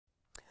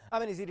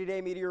I'm NAZ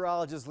Today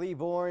meteorologist Lee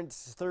Bourne.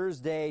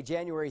 Thursday,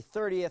 January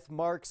 30th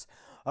marks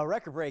a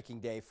record-breaking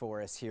day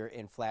for us here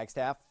in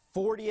Flagstaff.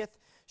 40th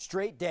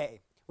straight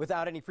day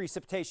without any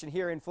precipitation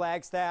here in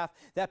Flagstaff.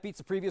 That beats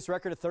the previous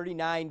record of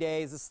 39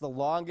 days. This is the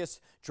longest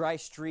dry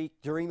streak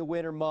during the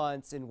winter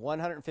months in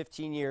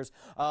 115 years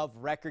of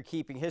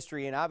record-keeping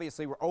history. And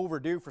obviously, we're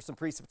overdue for some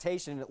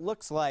precipitation. And it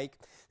looks like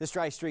this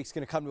dry streak is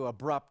going to come to an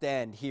abrupt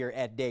end here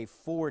at day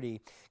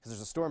 40 because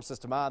there's a storm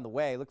system on the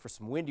way. Look for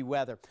some windy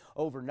weather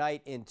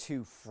overnight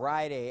into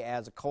Friday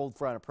as a cold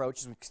front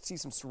approaches. We could see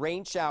some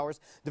rain showers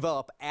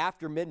develop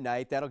after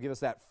midnight. That'll give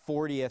us that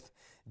 40th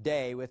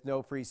day with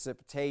no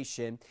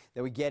precipitation.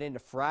 Then we get into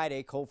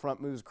Friday, cold front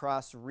moves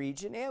across the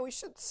region, and we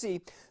should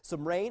see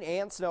some rain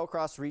and snow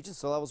across the region.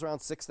 So levels around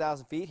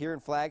 6,000 feet here in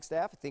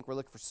Flagstaff. I think we're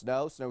looking for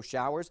snow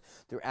showers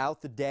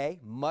throughout the day,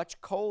 much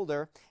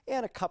colder,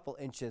 and a couple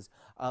inches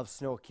of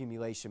snow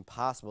accumulation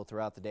possible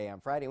throughout the day on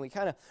Friday. And we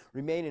kind of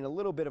remain in a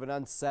little bit of an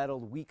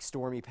unsettled, weak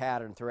stormy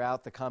pattern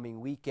throughout the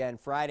coming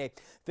weekend. Friday,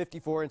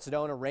 54 in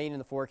Sedona, rain in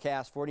the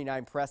forecast.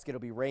 49 Prescott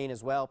will be rain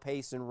as well.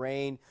 Payson,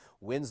 rain.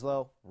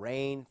 Winslow,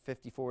 rain,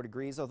 54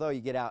 degrees, although you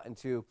get out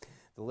into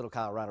the Little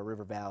Colorado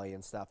River Valley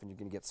and stuff, and you're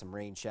going to get some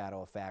rain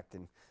shadow effect,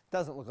 and it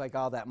doesn't look like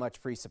all that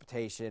much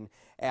precipitation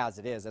as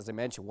it is. As I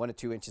mentioned, 1 to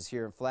 2 inches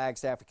here in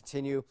Flagstaff. We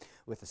continue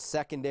with a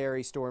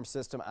secondary storm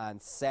system on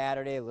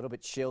Saturday, a little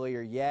bit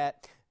chillier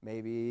yet.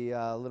 Maybe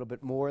a little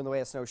bit more in the way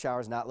of snow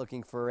showers, not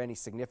looking for any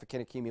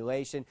significant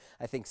accumulation.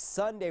 I think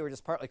Sunday we're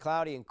just partly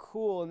cloudy and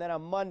cool, and then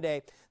on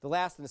Monday, the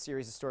last in the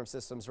series of storm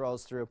systems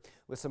rolls through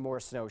with some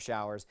more snow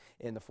showers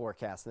in the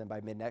forecast. And then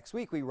by mid next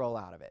week, we roll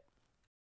out of it.